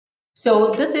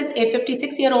So this is a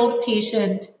 56-year-old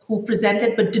patient who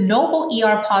presented with de novo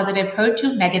ER positive,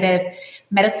 HER2 negative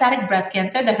metastatic breast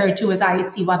cancer. The HER2 is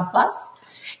IHC1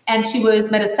 plus, and she was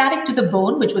metastatic to the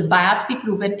bone, which was biopsy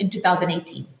proven in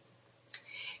 2018.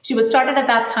 She was started at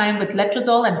that time with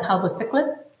letrozole and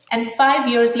palbociclib, and 5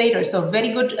 years later, so very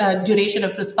good duration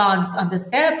of response on this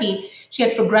therapy, she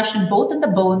had progression both in the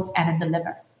bones and in the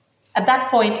liver. At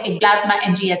that point, a plasma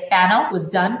NGS panel was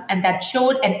done, and that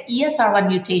showed an ESR1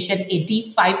 mutation, a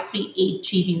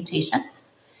D538G mutation.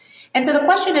 And so the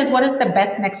question is, what is the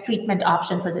best next treatment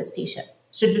option for this patient?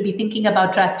 Should we be thinking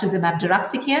about trastuzumab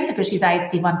deruxtecan because she's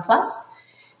IHC1 plus?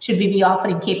 Should we be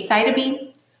offering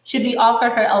capecitabine? Should we offer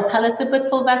her alpelisib with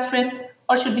fulvestrant,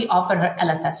 or should we offer her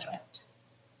elacestrant?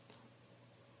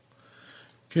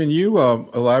 Can you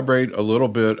elaborate a little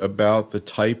bit about the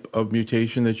type of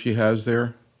mutation that she has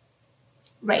there?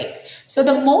 Right. So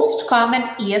the most common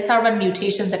ESR1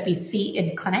 mutations that we see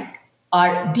in clinic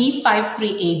are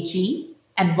D538G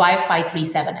and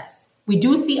Y537S. We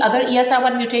do see other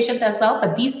ESR1 mutations as well,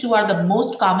 but these two are the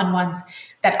most common ones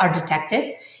that are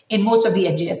detected in most of the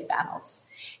NGS panels.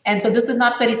 And so this is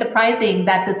not very surprising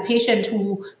that this patient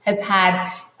who has had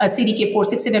a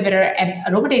CDK4/6 inhibitor and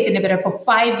aromatase inhibitor for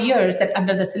 5 years, that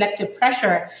under the selective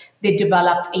pressure, they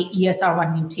developed a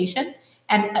ESR1 mutation.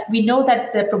 And we know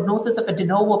that the prognosis of a de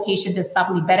novo patient is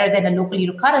probably better than a locally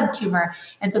recurrent tumor.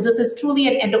 And so this is truly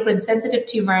an endocrine sensitive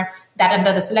tumor that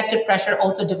under the selective pressure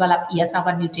also developed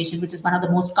ESR1 mutation, which is one of the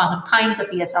most common kinds of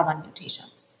ESR1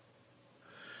 mutations.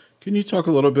 Can you talk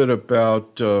a little bit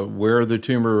about where the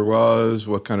tumor was,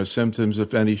 what kind of symptoms,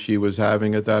 if any, she was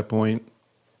having at that point?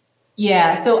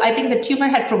 Yeah, so I think the tumor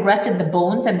had progressed in the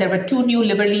bones, and there were 2 new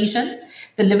liver lesions.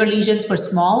 The liver lesions were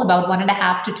small, about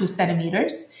 1.5 to 2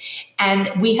 centimeters.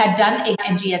 And we had done a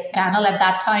NGS panel at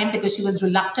that time because she was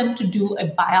reluctant to do a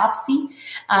biopsy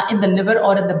in the liver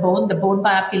or in the bone. The bone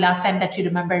biopsy last time that she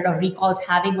remembered or recalled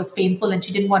having was painful, and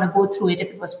she didn't want to go through it if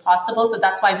it was possible. So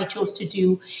that's why we chose to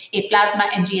do a plasma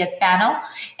NGS panel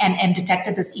and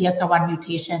detected this ESR1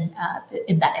 mutation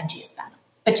in that NGS panel.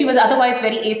 But she was otherwise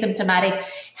very asymptomatic.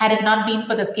 Had it not been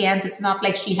for the scans, it's not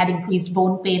like she had increased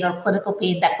bone pain or clinical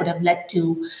pain that would have led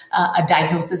to a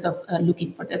diagnosis of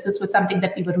looking for this. This was something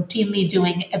that we were routinely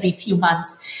doing every few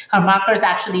months. Her markers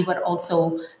actually were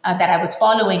also that I was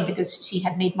following because she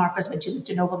had made markers when she was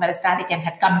de novo metastatic and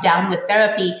had come down with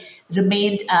therapy,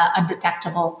 remained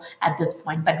undetectable at this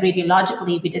point. But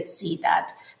radiologically, we did see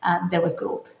that there was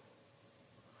growth.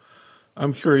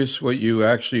 I'm curious what you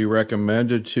actually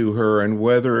recommended to her and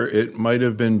whether it might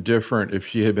have been different if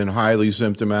she had been highly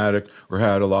symptomatic or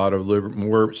had a lot of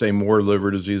more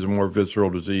liver disease and more visceral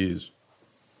disease.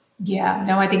 Yeah,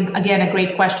 no, I think, again, a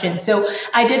great question. So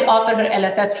I did offer her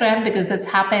elacestrant because this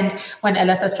happened when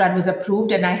elacestrant was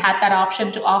approved, and I had that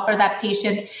option to offer that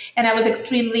patient. And I was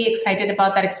extremely excited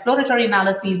about that exploratory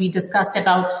analysis. We discussed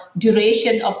about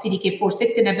duration of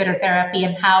CDK4/6 inhibitor therapy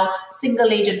and how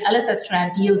single agent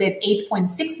elacestrant yielded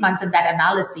 8.6 months in that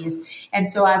analysis. And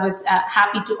so I was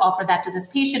happy to offer that to this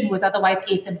patient who was otherwise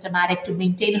asymptomatic to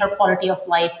maintain her quality of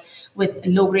life with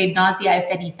low-grade nausea, if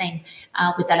anything,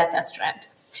 with elacestrant.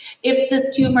 If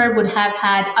this tumor would have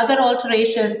had other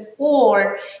alterations,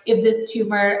 or if this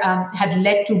tumor had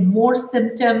led to more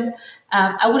symptom,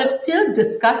 I would have still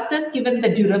discussed this given the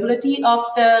durability of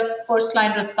the first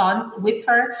line response with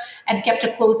her and kept a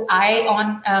close eye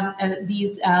on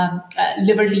these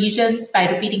liver lesions by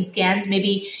repeating scans,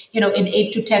 maybe in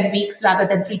 8 to 10 weeks rather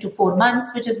than 3 to 4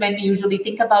 months, which is when we usually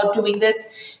think about doing this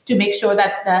to make sure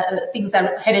that things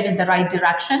are headed in the right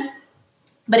direction.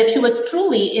 But if she was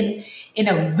truly in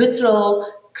a visceral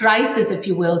crisis, if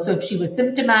you will, so if she was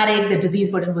symptomatic, the disease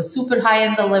burden was super high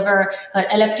in the liver, her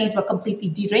LFTs were completely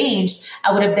deranged,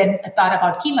 I would have then thought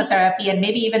about chemotherapy and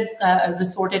maybe even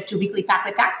resorted to weekly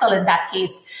paclitaxel in that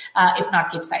case, if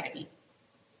not capecitabine.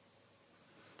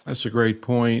 That's a great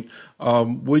point.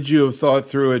 Would you have thought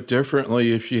through it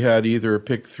differently if she had either a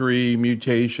PIK3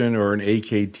 mutation or an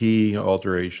AKT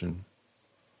alteration?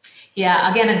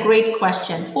 Yeah, again, a great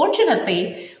question.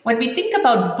 Fortunately, when we think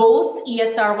about both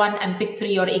ESR1 and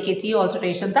PIK3 or AKT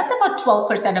alterations, that's about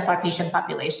 12% of our patient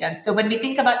population. So when we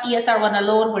think about ESR1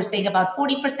 alone, we're saying about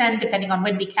 40%, depending on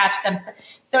when we catch them.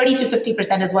 30 to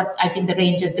 50% is what I think the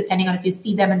range is, depending on if you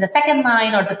see them in the second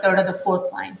line or the third or the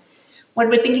fourth line. When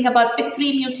we're thinking about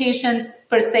PIK3 mutations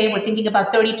per se, we're thinking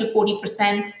about 30 to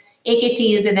 40%.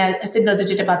 AKT is in a single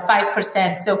digit, about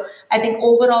 5%. So I think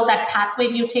overall that pathway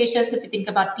mutations, if you think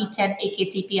about PTEN,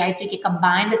 AKT, PI3K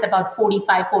combined, it's about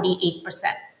 45,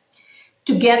 48%.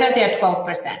 Together, they're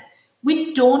 12%.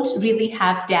 We don't really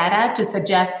have data to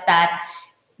suggest that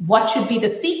what should be the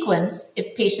sequence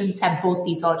if patients have both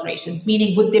these alterations?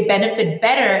 Meaning, would they benefit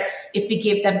better if we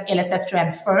give them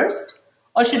elacestrant first?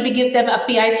 Or should we give them a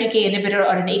PI3K inhibitor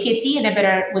or an AKT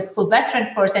inhibitor with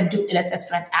fulvestrant first and do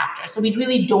elacestrant after? So we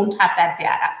really don't have that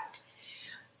data.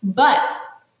 But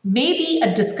maybe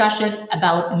a discussion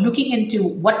about looking into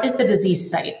what is the disease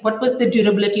site, what was the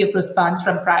durability of response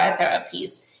from prior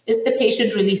therapies? Is the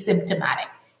patient really symptomatic?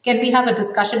 Can we have a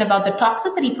discussion about the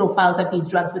toxicity profiles of these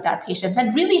drugs with our patients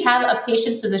and really have a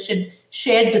patient-physician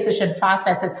shared decision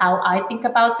process is how I think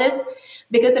about this.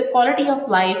 Because if quality of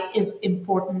life is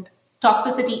important,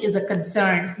 toxicity is a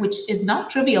concern, which is not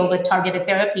trivial with targeted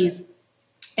therapies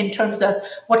in terms of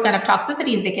what kind of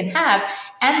toxicities they can have.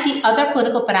 And the other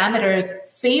clinical parameters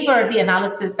favor the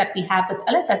analysis that we have with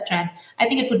elacestrant. I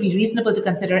think it would be reasonable to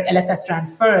consider elacestrant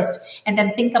first and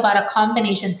then think about a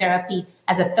combination therapy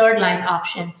as a third-line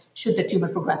option should the tumor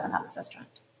progress on elacestrant.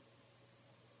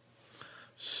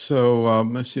 So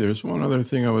let's see, there's one other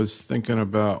thing I was thinking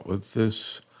about with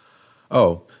this.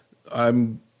 Oh,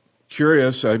 I'm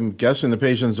curious. I'm guessing the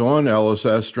patient's on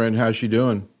elacestrant. How's she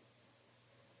doing?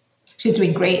 She's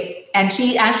doing great. And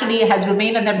she actually has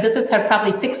remained on them. This is her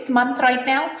probably 6th month right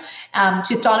now.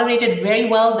 She's tolerated very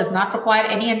well, does not require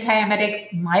any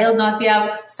antiemetics, mild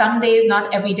nausea, some days,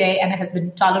 not every day, and has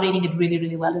been tolerating it really,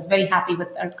 really well. Is very happy with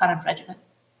her current regimen.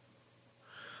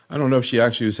 I don't know if she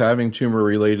actually was having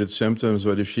tumor-related symptoms,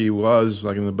 but if she was,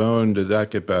 like in the bone, did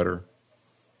that get better?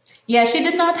 Yeah, she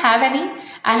did not have any.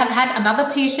 I have had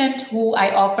another patient who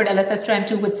I offered elacestrant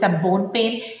to with some bone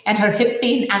pain, and her hip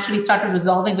pain actually started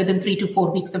resolving within 3 to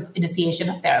 4 weeks of initiation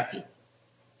of therapy.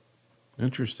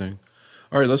 Interesting.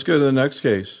 All right, let's go to the next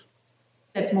case.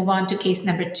 Let's move on to case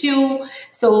number 2.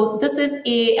 So this is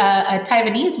a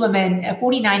Taiwanese woman,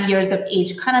 49 years of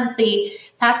age currently,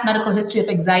 past medical history of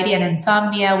anxiety and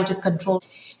insomnia, which is controlled.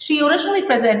 She originally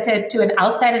presented to an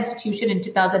outside institution in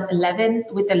 2011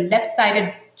 with a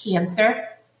left-sided cancer,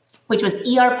 which was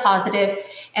ER positive,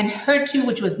 and HER2,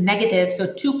 which was negative, so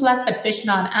 2+ but FISH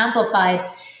non-amplified,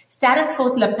 status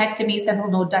post lumpectomy,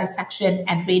 sentinel node dissection,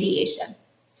 and radiation.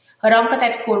 Her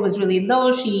oncotype score was really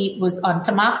low. She was on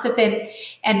tamoxifen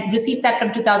and received that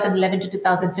from 2011 to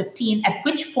 2015, at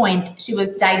which point she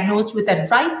was diagnosed with a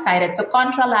right-sided, so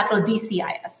contralateral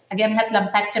DCIS. Again, had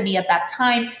lumpectomy at that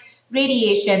time,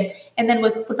 radiation, and then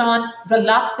was put on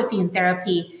raloxifene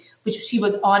therapy, which she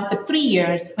was on for 3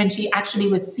 years when she actually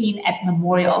was seen at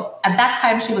Memorial. At that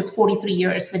time, she was 43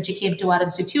 years when she came to our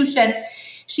institution.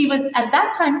 She was at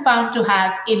that time found to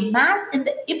have a mass in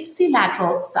the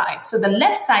ipsilateral side. So the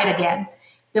left side again,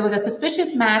 there was a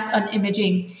suspicious mass on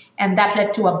imaging, and that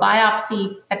led to a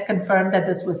biopsy that confirmed that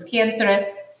this was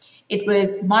cancerous. It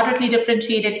was moderately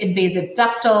differentiated invasive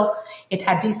ductal. It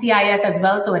had DCIS as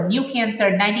well, so a new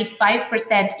cancer,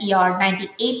 95% ER,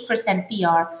 98%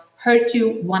 PR,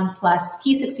 HER2 1+,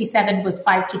 Ki67 was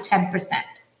 5 to 10%.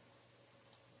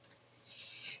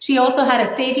 She also had a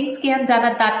staging scan done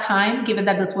at that time, given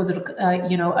that this was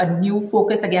a new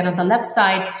focus again on the left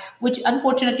side, which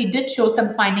unfortunately did show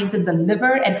some findings in the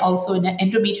liver and also in an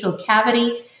endometrial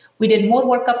cavity. We did more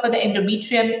workup for the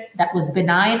endometrium that was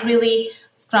benign, really,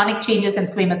 chronic changes and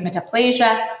squamous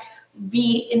metaplasia.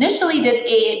 We initially did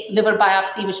a liver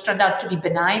biopsy, which turned out to be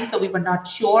benign, so we were not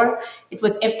sure. It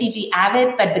was FDG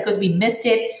avid, but because we missed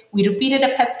it, we repeated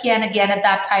a PET scan again at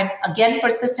that time, again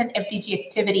persistent FDG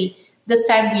activity. This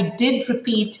time we did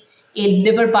repeat a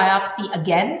liver biopsy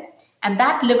again, and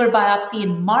that liver biopsy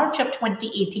in March of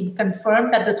 2018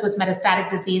 confirmed that this was metastatic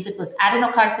disease. It was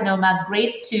adenocarcinoma,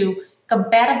 grade 2,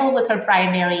 compatible with her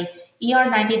primary, ER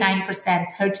 99%,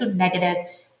 HER2 negative.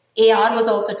 AR was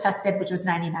also tested, which was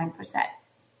 99%.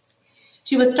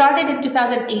 She was started in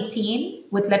 2018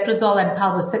 with letrozole and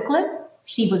palbociclib.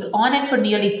 She was on it for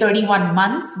nearly 31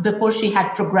 months before she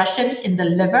had progression in the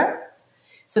liver.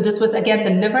 So this was, again,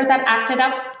 the liver that acted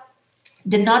up,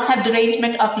 did not have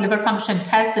derangement of liver function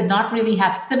test, did not really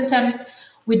have symptoms.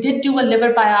 We did do a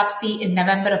liver biopsy in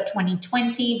November of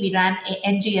 2020. We ran a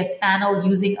NGS panel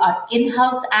using our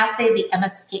in-house assay, the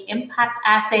MSK impact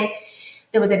assay.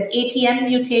 There was an ATM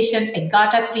mutation, a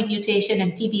GATA3 mutation,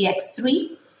 and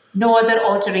TBX3. No other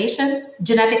alterations.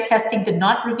 Genetic testing did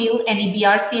not reveal any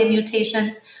BRCA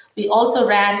mutations. We also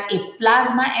ran a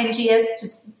plasma NGS to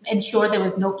ensure there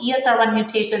was no ESR1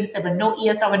 mutations. There were no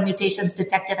ESR1 mutations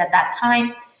detected at that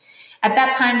time. At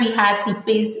that time, we had the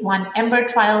phase 1 EMBER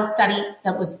trial study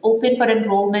that was open for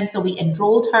enrollment. So we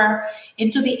enrolled her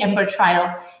into the EMBER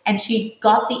trial, and she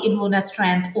got the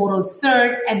imlunestrant oral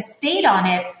SERD and stayed on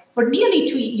it for nearly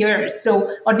 2 years,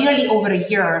 or nearly over a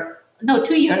year. No,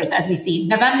 2 years, as we see,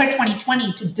 November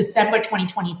 2020 to December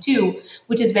 2022,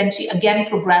 which is when she again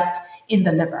progressed in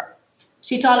the liver.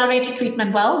 She tolerated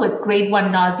treatment well with grade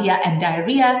 1 nausea and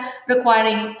diarrhea,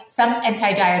 requiring some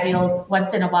antidiarrheals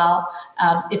once in a while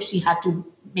if she had to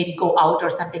maybe go out or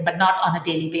something, but not on a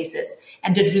daily basis,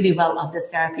 and did really well on this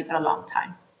therapy for a long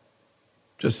time.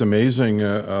 Just amazing,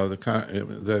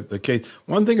 the case.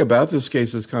 One thing about this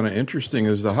case that's kind of interesting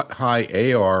is the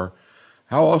high AR.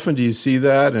 How often do you see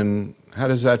that, and how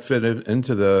does that fit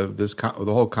into the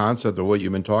whole concept of what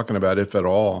you've been talking about, if at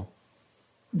all?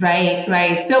 Right,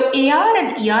 right. So AR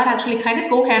and ER actually kind of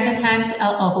go hand in hand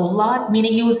a whole lot,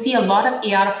 meaning you will see a lot of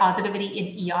AR positivity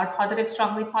in ER positive,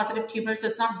 strongly positive tumors. So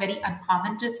it's not very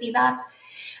uncommon to see that.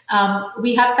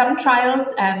 We have some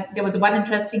trials. There was one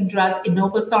interesting drug,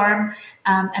 enobosarm,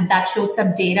 and that showed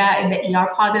some data in the ER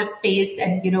positive space,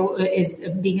 and is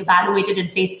being evaluated in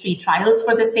phase 3 trials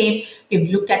for the same. We've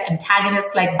looked at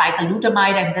antagonists like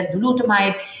bicalutamide and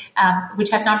enzalutamide, which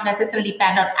have not necessarily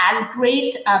panned out as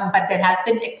great, but there has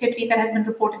been activity that has been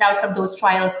reported out from those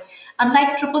trials.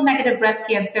 Unlike triple negative breast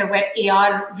cancer, where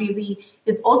AR really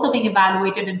is also being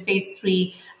evaluated in phase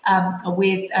 3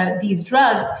 with these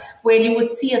drugs, where you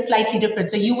would see a slightly different.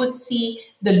 So you would see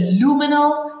the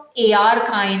luminal AR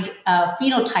kind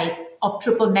phenotype of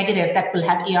triple negative that will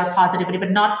have AR positivity,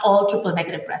 but not all triple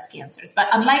negative breast cancers. But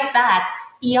unlike that,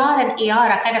 ER and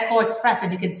AR are kind of co-expressed,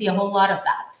 and you can see a whole lot of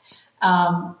that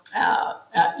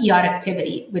ER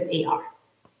activity with AR.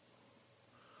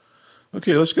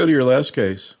 Okay, let's go to your last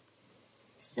case.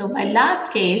 So my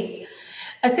last case,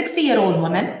 a 60-year-old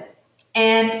woman,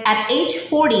 and at age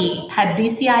 40 had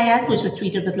DCIS, which was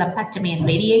treated with lumpectomy and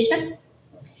radiation.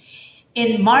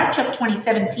 In March of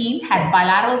 2017, had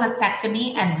bilateral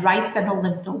mastectomy and right sentinel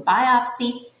lymph node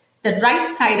biopsy. The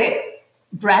right-sided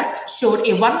breast showed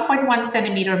a 1.1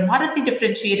 centimeter moderately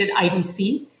differentiated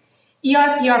IDC,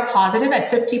 ER/PR positive at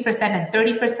 50% and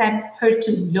 30%,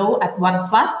 HER2 low at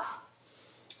 1+.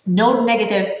 Node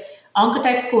negative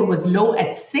oncotype score was low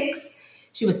at 6.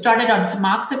 She was started on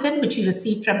tamoxifen, which she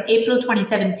received from April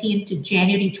 2017 to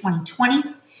January 2020.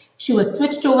 She was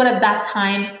switched over at that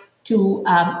time to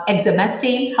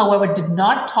exemestane, however, did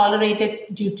not tolerate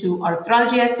it due to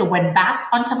arthralgia, so went back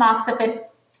on tamoxifen.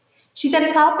 She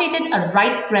then palpated a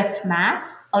right breast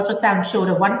mass. Ultrasound showed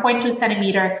a 1.2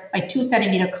 centimeter by 2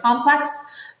 centimeter complex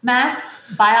mass,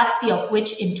 biopsy of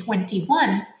which in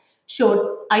 21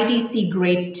 showed IDC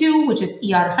grade 2, which is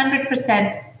ER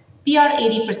 100%, PR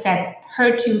 80%,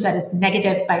 HER2 that is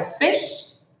negative by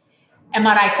FISH.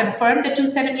 MRI confirmed the 2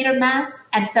 centimeter mass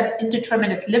and some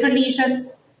indeterminate liver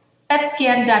lesions. PET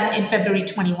scan done in February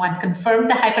 21 confirmed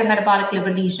the hypermetabolic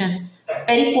liver lesions,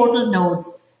 periportal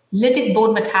nodes, lytic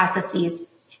bone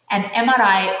metastases, and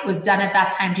MRI was done at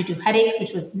that time due to headaches,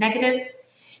 which was negative.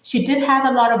 She did have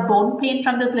a lot of bone pain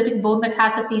from this lytic bone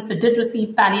metastases, so did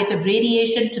receive palliative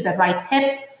radiation to the right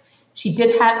hip. She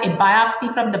did have a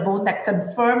biopsy from the bone that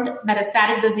confirmed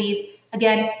metastatic disease.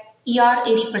 Again, ER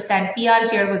 80%, PR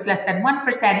here was less than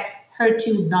 1%,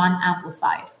 HER2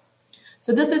 non-amplified.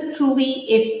 So this is truly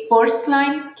a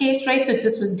first-line case, right? So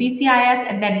this was DCIS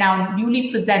and then now newly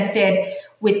presented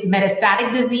with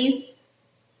metastatic disease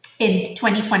in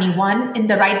 2021 in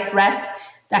the right breast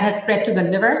that has spread to the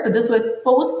liver. So this was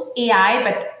post-AI,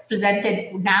 but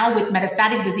presented now with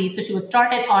metastatic disease. So she was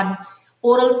started on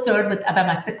oral SERD with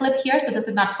abemaciclib here. So this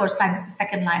is not first line, this is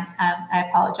second line. I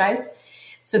apologize.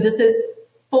 So this is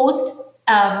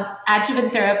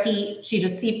post-adjuvant therapy. She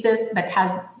received this, but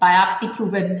has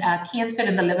biopsy-proven cancer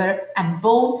in the liver and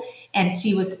bone. And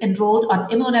she was enrolled on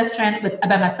imlunestrant with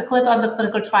abemaciclib on the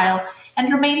clinical trial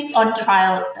and remains on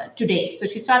trial to date. So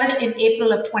she started in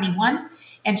April of 21,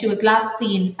 and she was last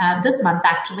seen this month,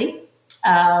 actually,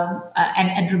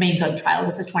 and remains on trial.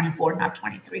 This is 24, not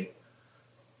 23.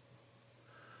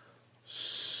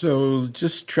 So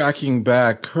just tracking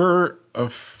back, her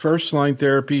first-line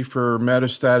therapy for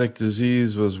metastatic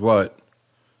disease was what?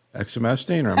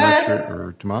 Exemestane, or I'm not sure,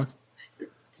 or tamoxifen?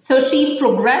 So she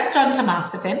progressed on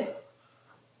tamoxifen,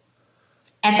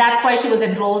 and that's why she was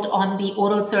enrolled on the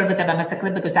oral SERD with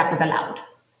abemaciclib, because that was allowed.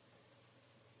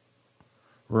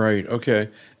 Right, okay.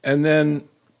 And then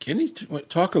can you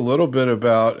talk a little bit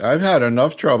about, I've had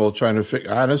enough trouble trying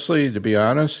to honestly, to be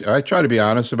honest, I try to be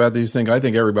honest about these things. I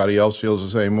think everybody else feels the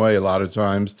same way a lot of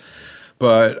times.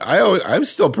 But I'm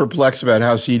still perplexed about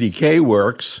how CDK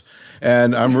works.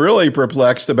 And I'm really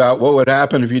perplexed about what would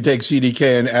happen if you take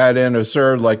CDK and add in a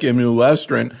SERD like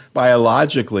imlunestrant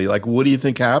biologically. Like, what do you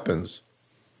think happens?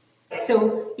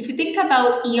 So if you think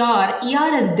about ER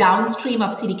is downstream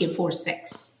of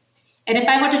CDK4/6. And if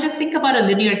I were to just think about a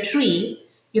linear tree,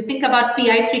 you think about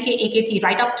PI3K AKT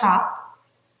right up top.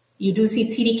 You do see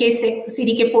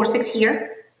CDK4/6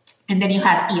 here, and then you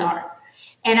have ER.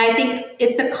 And I think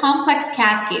it's a complex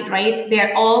cascade, right?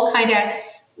 They're all kind of,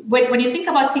 when you think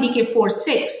about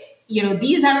CDK4/6,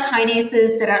 these are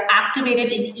kinases that are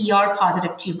activated in ER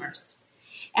positive tumors.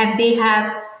 And they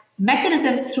have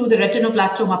mechanisms through the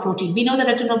retinoblastoma protein. We know the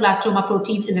retinoblastoma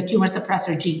protein is a tumor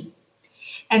suppressor gene.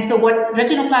 And so what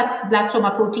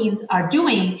retinoblastoma proteins are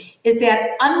doing is they are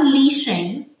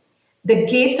unleashing the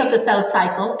gates of the cell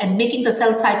cycle and making the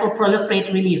cell cycle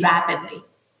proliferate really rapidly.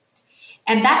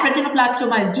 And that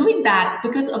retinoblastoma is doing that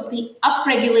because of the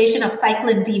upregulation of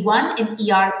cyclin D1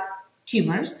 in ER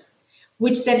tumors,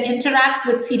 which then interacts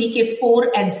with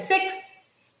CDK4 and 6.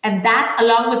 And that,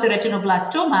 along with the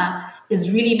retinoblastoma,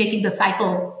 is really making the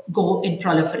cycle go in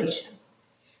proliferation.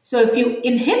 So if you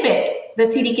inhibit the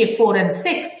CDK4 and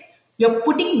 6, you're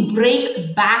putting brakes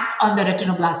back on the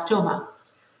retinoblastoma.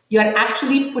 You're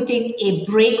actually putting a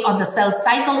brake on the cell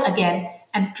cycle again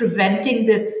and preventing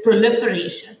this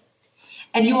proliferation.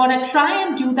 And you want to try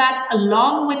and do that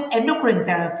along with endocrine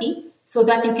therapy so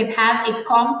that you can have a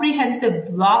comprehensive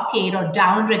blockade or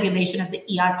downregulation of the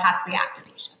ER pathway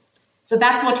activation. So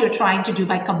that's what you're trying to do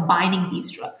by combining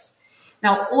these drugs.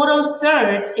 Now, oral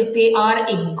SERDs, if they are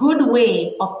a good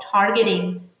way of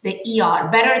targeting the ER,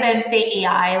 better than, say,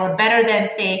 AI or better than,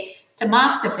 say,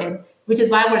 tamoxifen, which is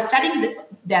why we're studying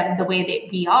them the way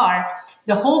that we are,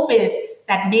 the hope is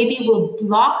that maybe we'll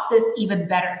block this even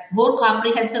better, more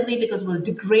comprehensively, because we'll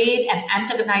degrade and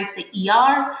antagonize the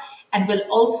ER, and will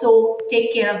also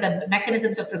take care of the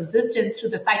mechanisms of resistance to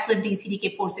the cyclin D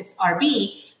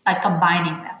CDK4/6RB by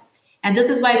combining them. And this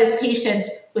is why this patient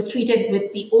was treated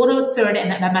with the oral SERD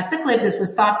and abemaciclib. This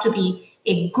was thought to be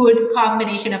a good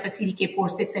combination of a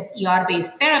CDK4/6 and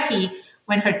ER-based therapy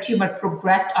when her tumor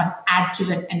progressed on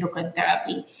adjuvant endocrine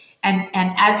therapy. And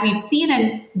as we've seen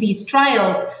in these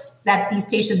trials, that these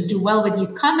patients do well with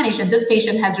these combinations. This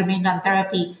patient has remained on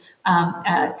therapy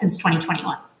since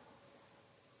 2021.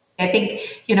 I think,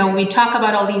 we talk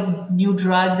about all these new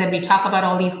drugs and we talk about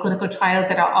all these clinical trials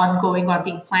that are ongoing or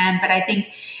being planned. But I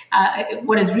think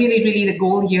what is really, really the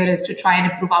goal here is to try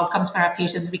and improve outcomes for our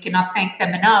patients. We cannot thank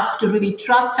them enough to really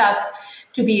trust us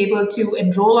to be able to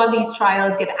enroll on these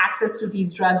trials, get access to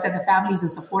these drugs, and the families who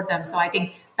support them. So I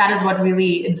think that is what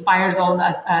really inspires all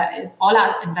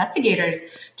our investigators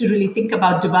to really think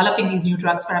about developing these new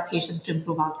drugs for our patients to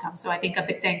improve outcomes. So I think a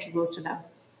big thank you goes to them.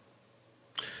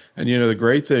 And, the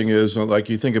great thing is, like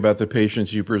you think about the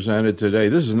patients you presented today,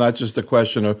 this is not just a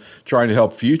question of trying to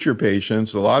help future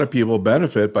patients. A lot of people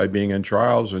benefit by being in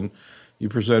trials, and you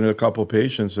presented a couple of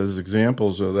patients as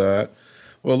examples of that.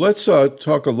 Well, let's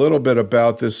talk a little bit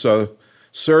about this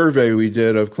survey we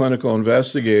did of clinical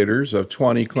investigators, of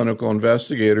 20 clinical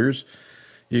investigators.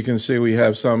 You can see we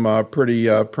have some pretty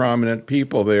prominent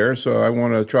people there, so I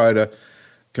want to try to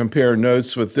compare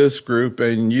notes with this group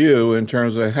and you in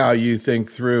terms of how you think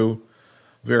through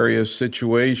various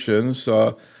situations.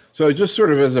 So just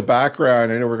sort of as a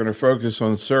background, I know we're going to focus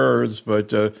on SERDs, but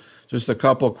just a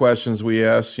couple of questions we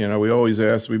ask. We always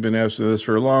ask, we've been asking this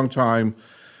for a long time,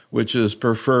 which is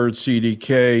preferred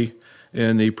CDK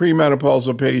in the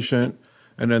premenopausal patient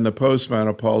and then the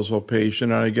postmenopausal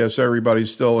patient. And I guess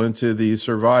everybody's still into the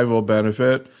survival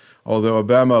benefit, although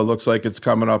Abema looks like it's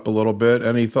coming up a little bit.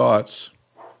 Any thoughts?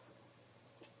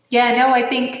 Yeah, no, I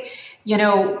think,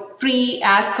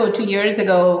 pre-ASCO 2 years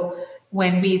ago,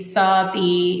 when we saw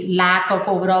the lack of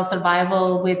overall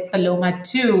survival with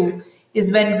PALOMA-2,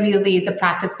 is when really the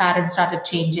practice pattern started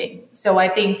changing. So I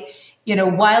think,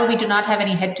 while we do not have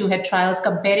any head-to-head trials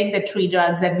comparing the three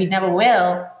drugs, and we never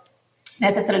will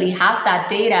necessarily have that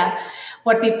data,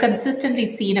 what we've consistently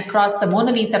seen across the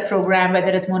MONALEESA program,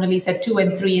 whether it's MONALEESA 2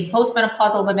 and 3 in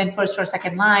postmenopausal women, first or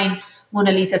second line,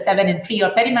 MONALEESA 7 in pre or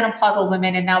perimenopausal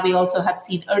women, and now we also have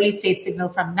seen early stage signal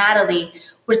from NATALEE.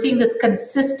 We're seeing this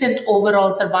consistent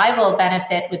overall survival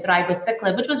benefit with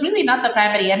ribociclib, which was really not the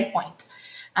primary endpoint.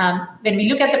 When we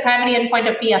look at the primary endpoint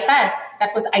of PFS,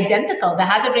 that was identical. The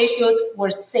hazard ratios were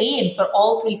same for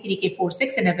all three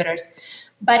CDK4/6 inhibitors.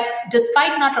 But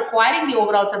despite not requiring the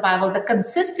overall survival, the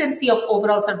consistency of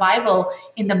overall survival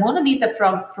in the MONALEESA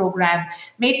program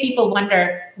made people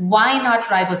wonder, why not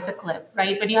ribociclib,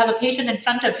 right? When you have a patient in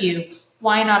front of you,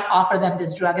 why not offer them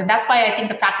this drug? And that's why I think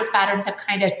the practice patterns have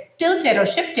kind of tilted or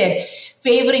shifted,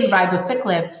 favoring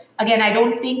ribociclib. Again, I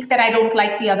don't think that I don't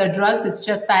like the other drugs. It's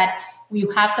just that we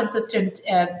have consistent,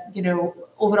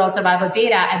 overall survival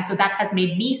data. And so that has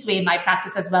made me sway my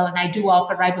practice as well. And I do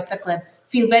offer ribociclib.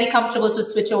 Feel very comfortable to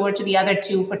switch over to the other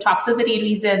two for toxicity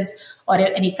reasons or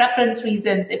any preference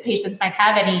reasons if patients might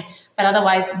have any. But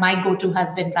otherwise, my go-to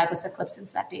has been ribociclib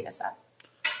since that data set.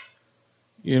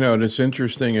 And it's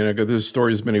interesting, and this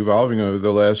story has been evolving over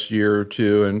the last year or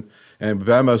two, and And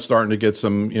Bema's starting to get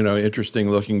some, interesting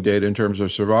looking data in terms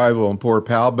of survival. And poor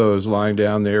Palbo is lying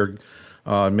down there,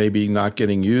 maybe not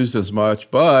getting used as much.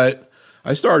 But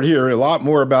I started hearing a lot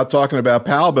more about talking about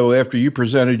Palbo after you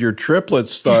presented your triplet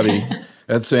study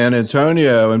at San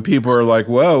Antonio. And people are like,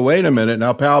 whoa, wait a minute.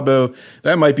 Now, Palbo,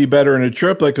 that might be better in a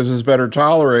triplet because it's better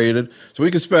tolerated. So we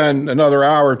could spend another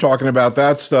hour talking about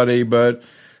that study, but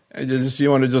you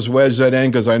want to just wedge that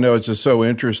in because I know it's just so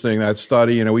interesting, that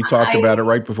study. We talked about it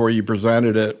right before you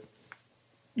presented it.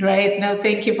 Right. No,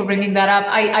 thank you for bringing that up.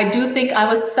 I do think I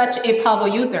was such a Palbo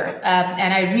user.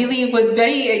 And I really was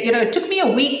very, it took me a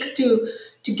week to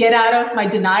get out of my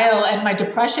denial and my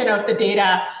depression of the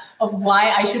data of why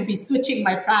I should be switching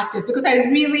my practice, because I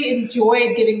really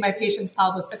enjoyed giving my patients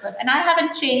palbociclib. And I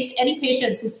haven't changed any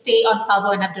patients who stay on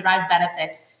Palbo and have derived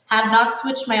benefit, have not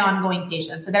switched my ongoing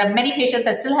patients. So there are many patients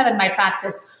I still have in my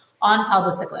practice on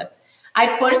palbociclib.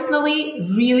 I personally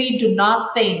really do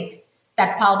not think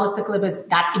that palbociclib is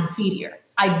that inferior.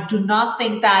 I do not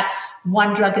think that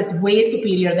one drug is way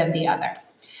superior than the other.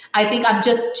 I think I'm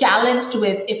just challenged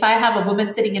with, if I have a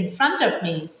woman sitting in front of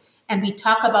me and we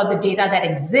talk about the data that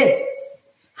exists,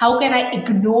 how can I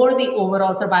ignore the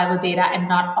overall survival data and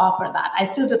not offer that? I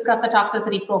still discuss the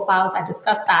toxicity profiles, I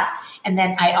discuss that, and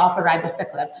then I offer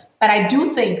ribociclib. But I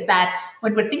do think that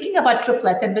when we're thinking about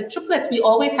triplets, and with triplets, we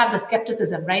always have the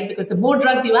skepticism, right? Because the more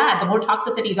drugs you add, the more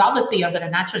toxicities obviously you're going to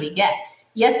naturally get.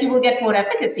 Yes, you will get more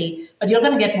efficacy, but you're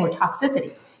going to get more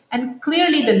toxicity. And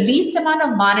clearly, the least amount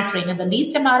of monitoring and the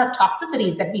least amount of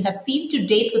toxicities that we have seen to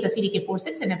date with the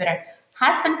CDK4/6 inhibitor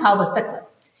has been palbociclib.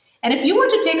 And if you were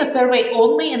to take a survey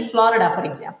only in Florida, for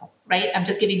example, right? I'm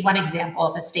just giving one example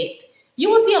of a state.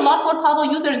 You will see a lot more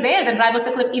Palbo users there than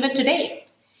ribociclib even today.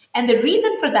 And the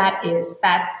reason for that is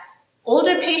that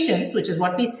older patients, which is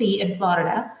what we see in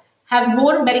Florida, have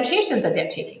more medications that they're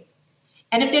taking.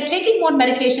 And if they're taking more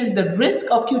medications, the risk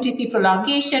of QTC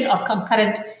prolongation or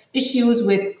concurrent issues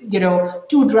with,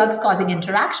 two drugs causing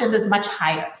interactions is much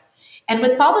higher. And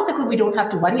with palbociclib, we don't have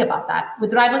to worry about that.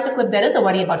 With ribociclib, there is a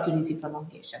worry about QTC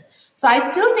prolongation. So I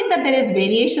still think that there is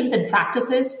variations in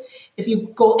practices. If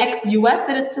you go ex-US,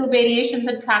 there is still variations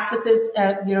in practices,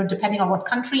 depending on what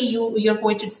country you're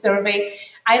going to survey.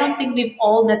 I don't think we've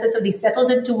all necessarily settled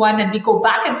into one, and we go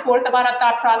back and forth about our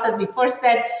thought process. We first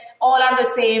said all are the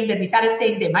same, then we started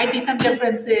saying there might be some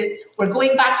differences. We're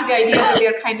going back to the idea that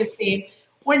they're kind of same.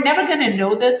 We're never going to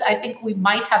know this. I think we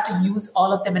might have to use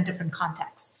all of them in different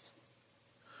contexts.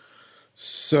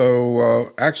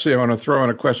 So actually, I want to throw in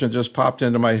a question that just popped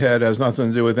into my head. It has nothing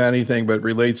to do with anything, but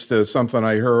relates to something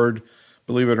I heard,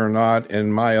 believe it or not,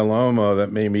 in myeloma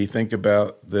that made me think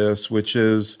about this, which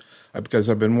is, because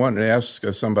I've been wanting to ask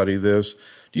somebody this,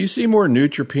 do you see more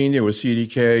neutropenia with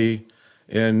CDK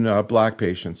in Black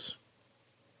patients?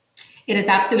 It is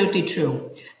absolutely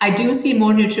true. I do see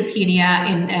more neutropenia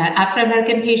in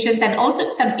Afro-American patients and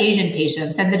also some Asian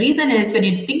patients. And the reason is, when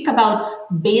you think about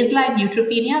baseline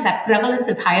neutropenia, that prevalence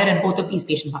is higher in both of these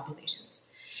patient populations.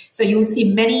 So you'll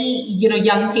see many,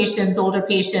 young patients, older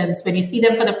patients, when you see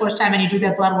them for the first time and you do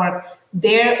their blood work,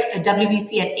 their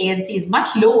WBC and ANC is much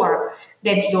lower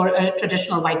than your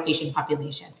traditional white patient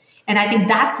population. And I think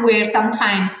that's where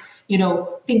sometimes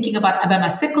thinking about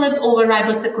abemaciclib over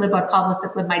ribociclib or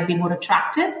palbociclib might be more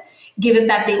attractive, given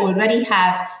that they already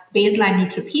have baseline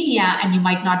neutropenia and you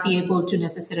might not be able to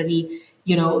necessarily,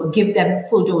 give them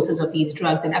full doses of these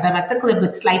drugs. And abemaciclib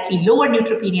with slightly lower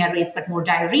neutropenia rates but more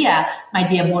diarrhea might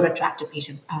be a more attractive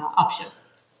patient option.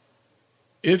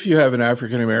 If you have an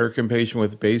African-American patient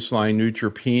with baseline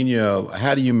neutropenia,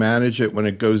 how do you manage it when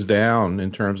it goes down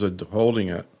in terms of holding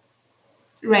it?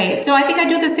 Right. So I think I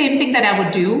do the same thing that I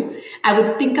would do. I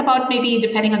would think about, maybe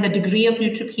depending on the degree of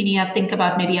neutropenia, think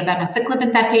about maybe abemaciclib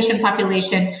in that patient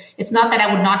population. It's not that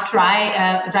I would not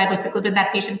try ribociclib in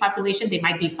that patient population. They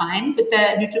might be fine with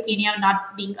the neutropenia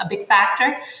not being a big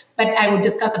factor, but I would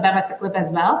discuss abemaciclib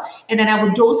as well. And then I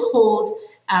would dose hold,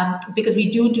 because we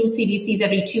do CBCs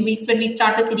every 2 weeks when we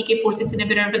start the CDK4/6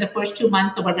 inhibitor for the first 2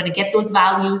 months. So we're going to get those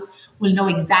values. We'll know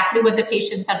exactly what the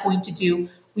patients are going to do.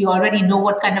 We already know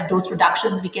what kind of dose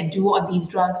reductions we can do on these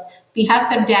drugs. We have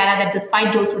some data that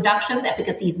despite dose reductions,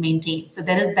 efficacy is maintained. So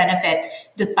there is benefit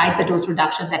despite the dose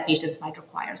reductions that patients might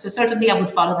require. So certainly I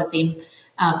would follow the same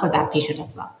for that patient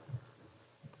as well.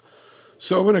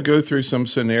 So I'm going to go through some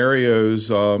scenarios,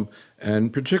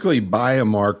 and particularly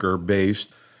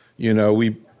biomarker-based.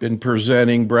 We've been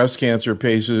presenting breast cancer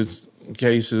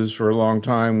cases for a long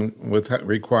time with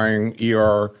requiring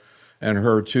ER and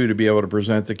HER2 to be able to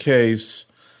present the case.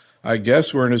 I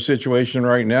guess we're in a situation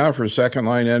right now for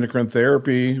second-line endocrine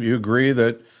therapy. You agree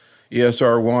that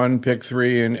ESR1,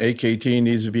 PIK3, and AKT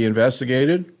needs to be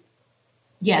investigated?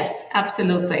 Yes,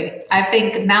 absolutely. I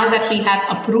think now that we have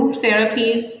approved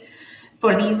therapies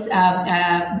for these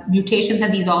mutations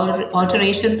and these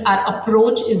alterations, our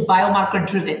approach is biomarker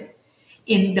driven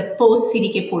in the post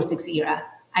CDK4/6 era.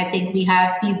 I think we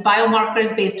have these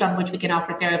biomarkers based on which we can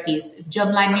offer therapies.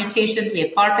 Germline mutations, we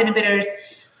have PARP inhibitors.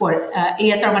 For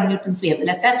ASR1 mutants, we have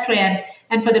elacestrant.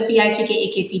 And for the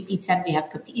PI3K/AKT/PTEN, we have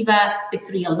Capiva.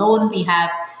 PI3 alone, we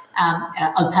have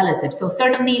alpelisib. So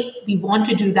certainly we want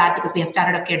to do that because we have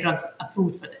standard of care drugs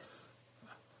approved for this.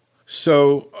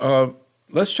 So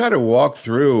let's try to walk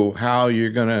through how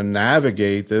you're going to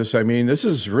navigate this. I mean, this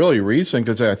is really recent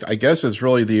because I guess it's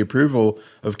really the approval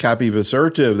of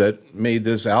capivasertib that made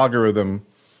this algorithm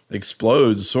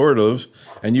explode, sort of.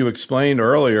 And you explained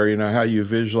earlier, how you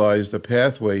visualize the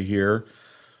pathway here.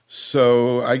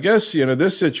 So I guess,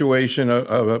 this situation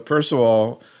of first of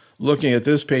all, looking at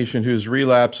this patient who's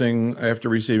relapsing after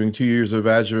receiving 2 years of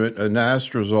adjuvant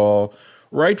anastrozole,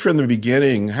 right from the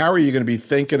beginning, how are you going to be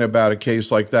thinking about a case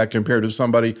like that compared to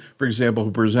somebody, for example, who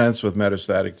presents with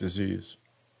metastatic disease?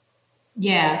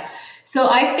 Yeah. So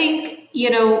I think,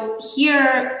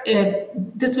 here,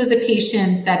 this was a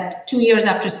patient that 2 years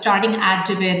after starting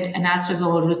adjuvant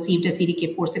anastrozole received a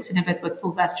CDK4/6 inhibitor with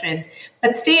fulvestrant,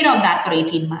 but stayed on that for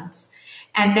 18 months.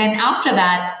 And then after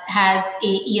that has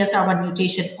a ESR1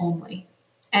 mutation only.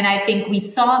 And I think we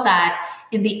saw that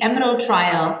in the Emerald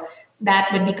trial,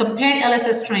 that when we compared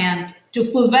elacestrant to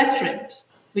fulvestrant,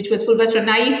 which was fulvestrant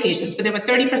naive patients, but there were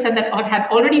 30% that had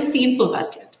already seen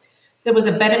fulvestrant, there was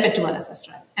a benefit to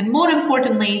elacestrant. And more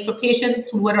importantly, for patients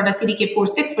who were on a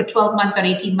CDK4/6 for 12 months or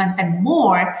 18 months and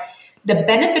more, the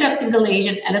benefit of single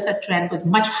agent elacestrant was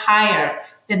much higher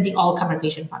than the all-comer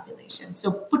patient population.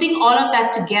 So putting all of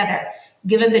that together,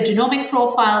 given the genomic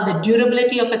profile, the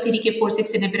durability of a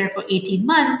CDK4/6 inhibitor for 18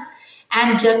 months,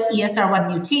 and just ESR1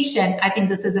 mutation, I think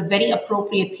this is a very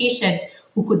appropriate patient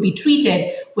who could be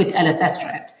treated with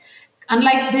elacestrant.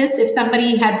 Unlike this, if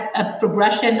somebody had a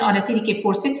progression on a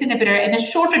CDK4/6 inhibitor in a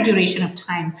shorter duration of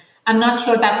time, I'm not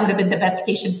sure that would have been the best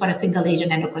patient for a single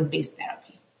agent endocrine-based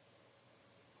therapy.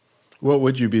 What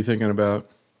would you be thinking about?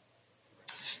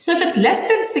 So if it's less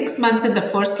than 6 months in the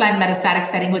first-line metastatic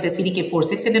setting with a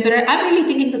CDK4/6 inhibitor, I'm really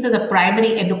thinking this is a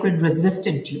primary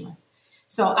endocrine-resistant tumor.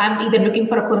 So I'm either looking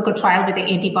for a clinical trial with the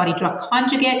antibody drug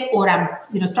conjugate, or I'm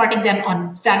starting them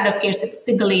on standard of care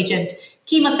single agent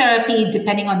chemotherapy,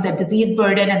 depending on the disease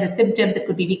burden and the symptoms. It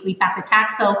could be weekly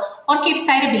paclitaxel or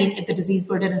capecitabine if the disease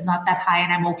burden is not that high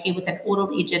and I'm okay with an oral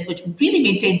agent, which really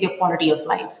maintains your quality of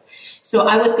life. So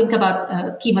I would think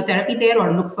about chemotherapy there,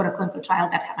 or look for a clinical trial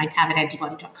that might have an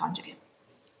antibody drug conjugate.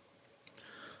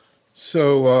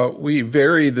 So we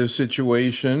varied the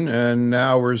situation, and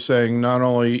now we're saying not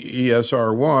only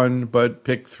ESR1, but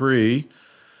PIK3.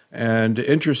 And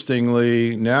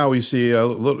interestingly, now we see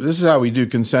this is how we do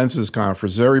consensus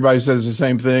conferences. Everybody says the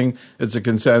same thing. It's a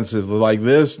consensus. Like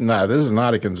this? No, this is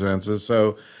not a consensus.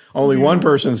 So only one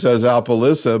person says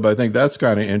alpelisib. I think that's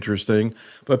kind of interesting.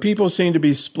 But people seem to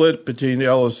be split between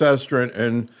elacestrant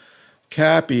and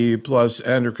capi plus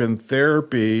endocrine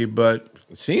therapy, but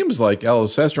it seems like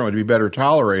elacestrant would be better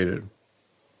tolerated.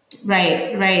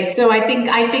 Right. So I think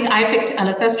I picked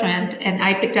elacestrant, and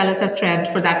I picked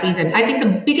elacestrant for that reason. I think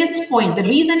the biggest point, the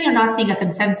reason you're not seeing a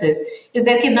consensus, is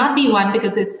there cannot be one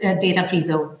because this data-free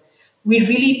zone. We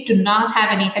really do not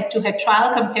have any head-to-head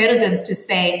trial comparisons to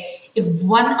say if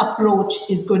one approach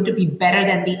is going to be better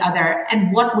than the other,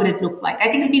 and what would it look like. I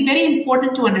think it'd be very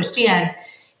important to understand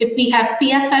if we have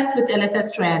PFS with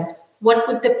elacestrant, what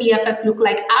would the PFS look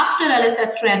like after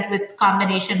elacestrant with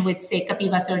combination with, say,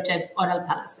 capivasertib or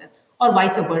alpelisib, or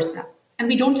vice versa? And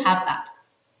we don't have that.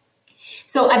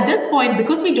 So at this point,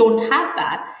 because we don't have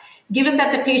that, given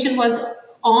that the patient was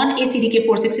on a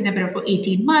CDK4/6 inhibitor for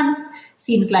 18 months,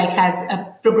 seems like has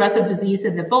a progressive disease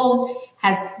in the bone,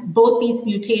 has both these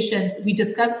mutations, we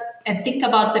discuss and think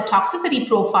about the toxicity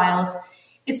profiles.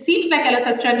 It seems like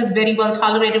elacestrant is very well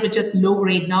tolerated with just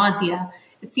low-grade nausea.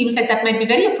 It seems like that might be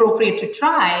very appropriate to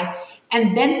try,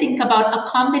 and then think about a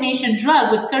combination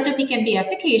drug, which certainly can be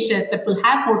efficacious, but will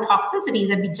have more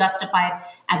toxicities and be justified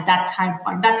at that time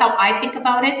point. That's how I think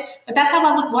about it, but that's how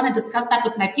I would want to discuss that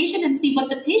with my patient and see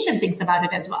what the patient thinks about it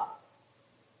as well.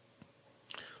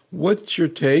 What's your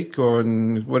take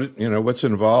on what's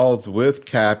involved with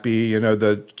capi?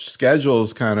 The schedule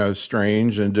is kind of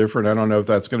strange and different. I don't know if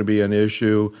that's going to be an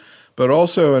issue, but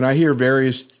also, and I hear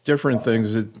various different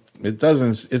things.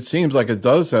 It seems like it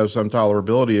does have some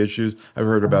tolerability issues. I've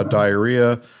heard about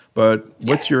diarrhea, but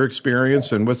what's your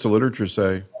experience and what's the literature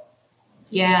say?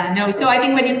 So I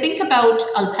think when you think about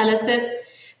alpelisib,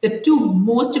 the two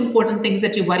most important things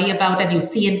that you worry about and you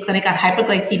see in clinic are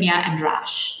hyperglycemia and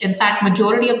rash. In fact,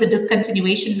 majority of the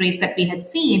discontinuation rates that we had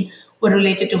seen were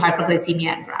related to hyperglycemia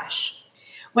and rash.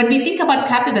 When we think about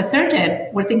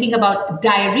capivasertib, we're thinking about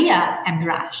diarrhea and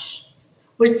rash.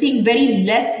 We're seeing very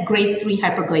less grade 3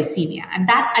 hyperglycemia. And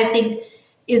that, I think,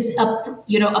 is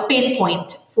a pain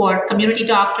point for community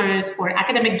doctors, for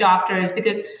academic doctors,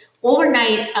 because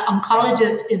overnight, an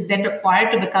oncologist is then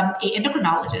required to become an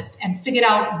endocrinologist and figure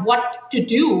out what to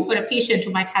do for a patient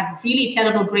who might have really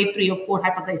terrible grade 3 or 4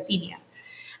 hyperglycemia.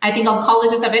 I think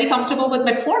oncologists are very comfortable with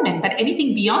metformin, but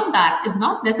anything beyond that is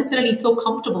not necessarily so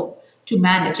comfortable to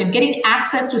manage. And getting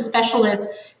access to specialists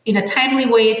in a timely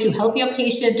way to help your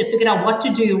patient to figure out what to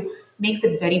do makes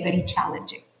it very, very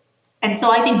challenging. And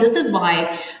so I think this is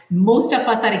why most of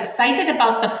us are excited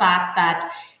about the fact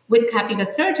that with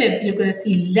capivasertib, you're going to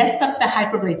see less of the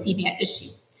hyperglycemia issue.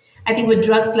 I think with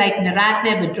drugs like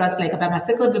neratinib, with drugs like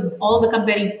abemaciclib, we've all become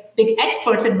very big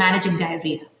experts in managing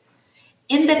diarrhea.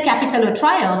 In the CAPItello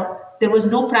trial, there was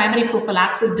no primary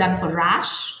prophylaxis done for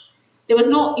rash. There was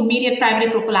no immediate primary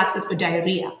prophylaxis for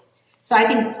diarrhea. So I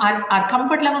think our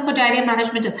comfort level for diarrhea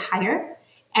management is higher.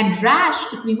 And rash,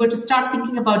 if we were to start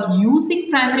thinking about using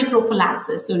primary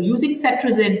prophylaxis or using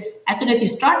cetirizine as soon as you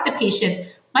start the patient,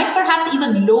 might perhaps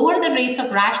even lower the rates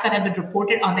of rash that have been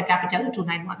reported on the CAPItello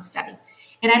 291 study.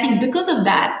 And I think because of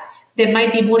that, there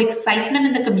might be more excitement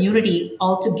in the community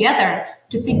altogether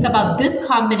to think about this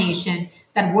combination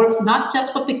that works not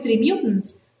just for PIK3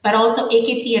 mutants, but also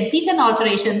AKT and PTEN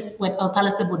alterations when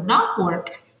alpelisib would not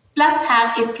work, plus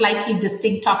have a slightly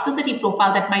distinct toxicity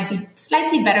profile that might be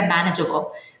slightly better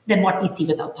manageable than what we see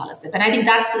with alpelisib. And I think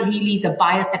that's really the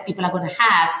bias that people are going to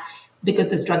have because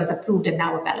this drug is approved and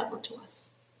now available to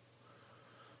us.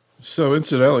 So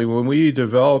incidentally, when we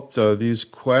developed these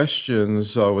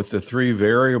questions with the three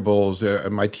variables,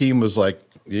 my team was like,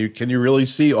 can you really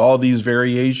see all these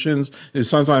variations? And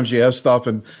sometimes you ask stuff,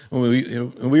 and we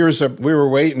were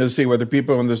waiting to see whether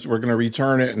people on this were going to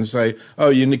return it and say, "Oh,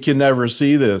 you can never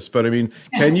see this." But I mean,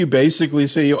 can you basically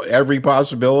see every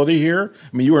possibility here?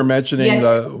 I mean, you were mentioning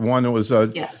the one that was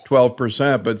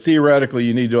 12%, but theoretically,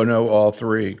 you need to know all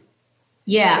three.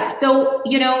 Yeah. So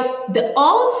the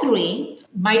all three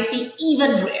might be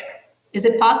even rare. Is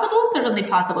it possible? Certainly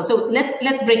possible. So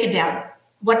let's break it down.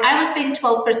 What I was saying,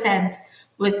 12%.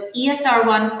 Was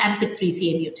ESR1 and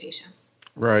PIK3CA mutation.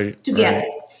 Right. Together.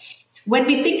 Right. When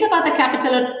we think about the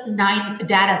CAPItello 9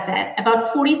 data set, about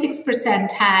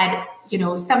 46% had,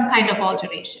 some kind of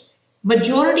alteration.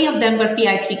 Majority of them were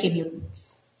PI3K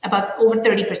mutants, about over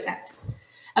 30%.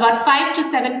 About 5 to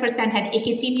 7% had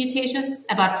AKT mutations,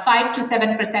 about 5 to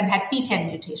 7% had PTEN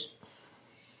mutations.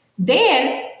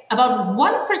 There, about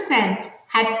 1%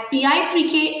 had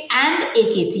PI3K and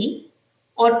AKT,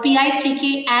 or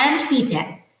PI3K and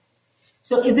PTEN.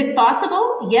 So is it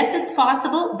possible? Yes, it's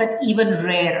possible, but even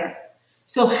rarer.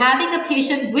 So having a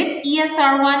patient with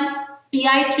ESR1,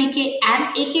 PI3K,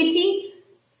 and AKT,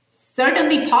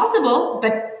 certainly possible,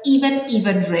 but even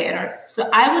rarer. So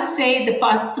I would say the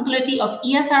possibility of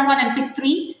ESR1 and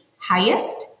PIK3,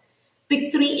 highest,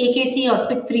 PIK3 AKT or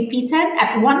PIK3 PTEN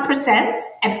at 1%,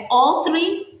 and all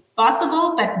three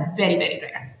possible, but very, very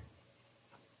rare.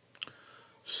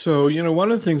 So,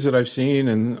 one of the things that I've seen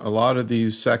in a lot of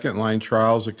these second-line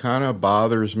trials that kind of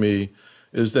bothers me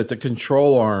is that the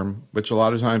control arm, which a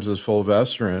lot of times is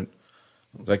fulvestrant,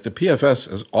 like the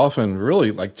PFS is often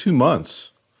really like 2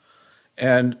 months.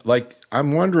 And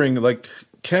I'm wondering,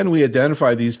 can we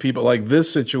identify these people like this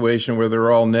situation where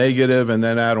they're all negative and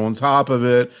then add on top of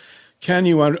it? Can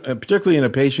you, particularly in a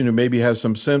patient who maybe has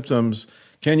some symptoms,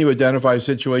 can you identify a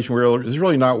situation where it's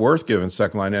really not worth giving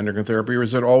second-line endocrine therapy, or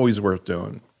is it always worth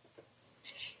doing?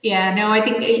 Yeah, no, I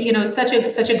think,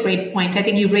 such a great point. I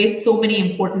think you raised so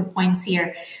many important points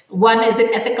here. One, is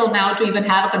it ethical now to even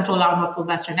have a control arm of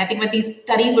fulvestrant? I think when these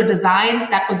studies were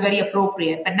designed, that was very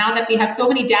appropriate. But now that we have so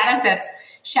many data sets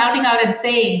shouting out and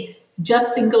saying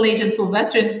just single agent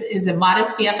fulvestrant is a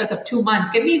modest PFS of 2 months,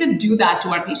 can we even do that to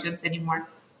our patients anymore?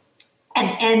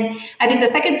 And I think the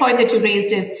second point that you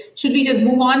raised is, should we just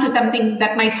move on to something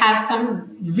that might have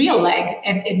some real leg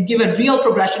and give a real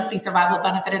progression-free survival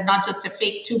benefit and not just a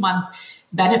fake 2-month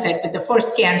benefit with the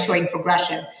first scan showing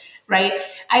progression, right?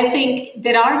 I think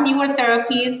there are newer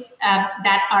therapies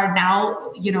that are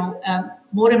now,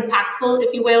 more impactful,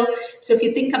 if you will. So if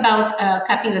you think about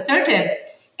capivasertib,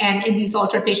 and in these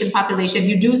altered patient population,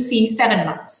 you do see 7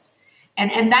 months.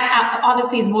 And that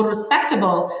obviously is more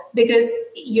respectable because,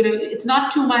 it's not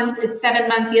 2 months, it's 7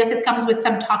 months. Yes, it comes with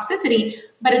some toxicity,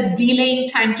 but it's delaying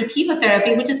time to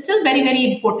chemotherapy, which is still very,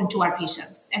 very important to our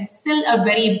patients and still a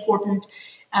very important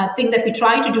thing that we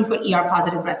try to do for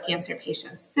ER-positive breast cancer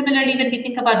patients. Similarly, when we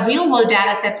think about real-world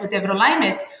data sets with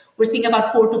everolimus, we're seeing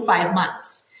about 4 to 5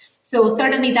 months. So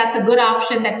certainly that's a good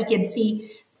option that we can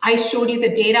see. I showed you the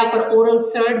data for oral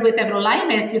SERD with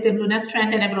everolimus, with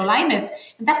imlunestrant and everolimus,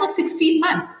 and that was 16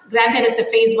 months. Granted, it's a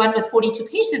phase 1 with 42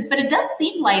 patients, but it does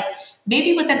seem like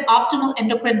maybe with an optimal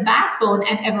endocrine backbone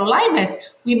and everolimus,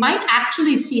 we might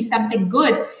actually see something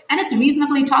good, and it's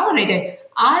reasonably tolerated.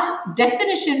 Our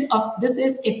definition of this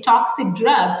is a toxic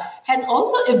drug has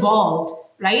also evolved,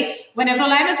 right? When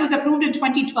everolimus was approved in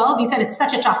 2012, we said it's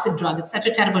such a toxic drug, it's such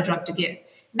a terrible drug to give.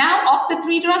 Now, of the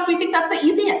 3 drugs, we think that's the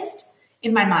easiest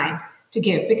in my mind to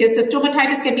give, because the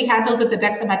stomatitis can be handled with the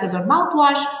dexamethasone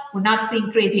mouthwash. We're not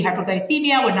seeing crazy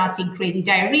hyperglycemia. We're not seeing crazy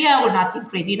diarrhea. We're not seeing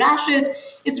crazy rashes.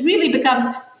 It's really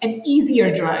become an easier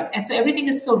drug. And so everything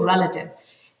is so relative.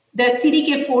 The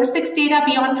CDK4/6 data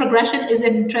beyond progression is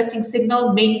an interesting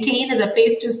signal. Maintain is a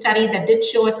phase 2 study that did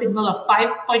show a signal of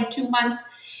 5.2 months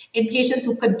in patients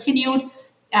who continued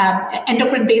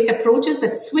endocrine-based approaches,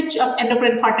 but switch of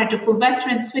endocrine partner to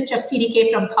fulvestrant, switch of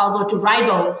CDK from palbo to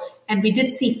ribo, and we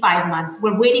did see 5 months.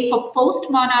 We're waiting for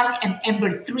post-monarch and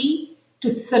EMBER-3 to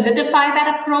solidify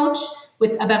that approach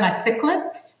with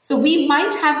abemaciclib. So we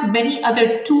might have many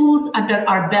other tools under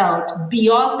our belt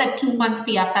beyond the 2-month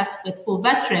PFS with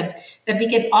fulvestrant that we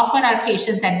can offer our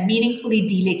patients and meaningfully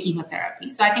delay chemotherapy.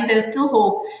 So I think there is still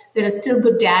hope. There is still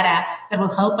good data that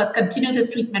will help us continue this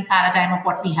treatment paradigm of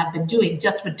what we have been doing,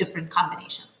 just with different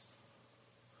combinations.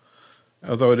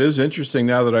 Although it is interesting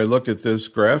now that I look at this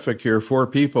graphic here, 4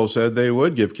 people said they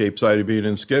would give capecitabine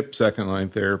and skip second-line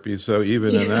therapy. So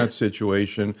even in that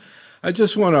situation, I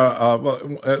just want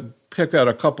to pick out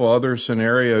a couple other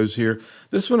scenarios here.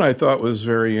 This one I thought was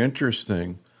very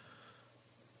interesting.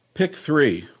 Pick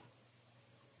 3.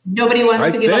 Nobody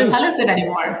wants to give alpelisib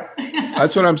anymore.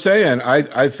 That's what I'm saying.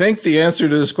 I think the answer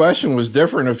to this question was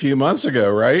different a few months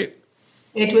ago, right?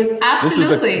 It was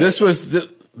absolutely.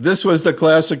 This was the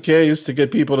classic case to get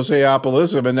people to say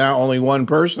alpelisib, and now only one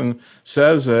person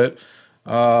says it.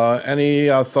 Any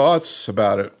thoughts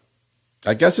about it?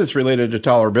 I guess it's related to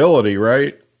tolerability,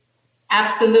 right?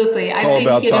 Absolutely. It's all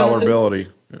about tolerability.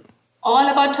 All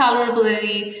about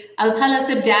tolerability.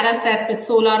 Alpelisib data set with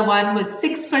SOLAR-1 was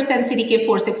 6%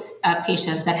 CDK4/6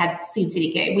 patients that had seen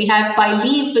CDK. We have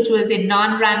BYLieve, which was a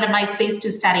non-randomized phase 2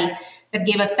 study that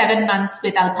gave us 7 months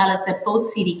with alpelisib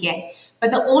post-CDK.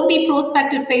 But the only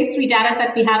prospective phase 3 data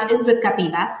set we have is with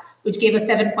Capiva, which gave us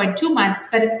 7.2 months,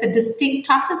 but it's the distinct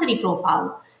toxicity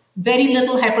profile. Very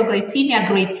little hyperglycemia,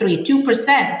 grade 3,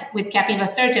 2% with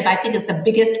capivasertib, I think is the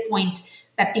biggest point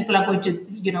that people are going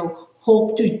to,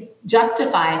 hope to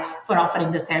justify for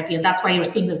offering this therapy. And that's why you're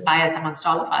seeing this bias amongst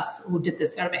all of us who did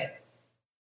this survey.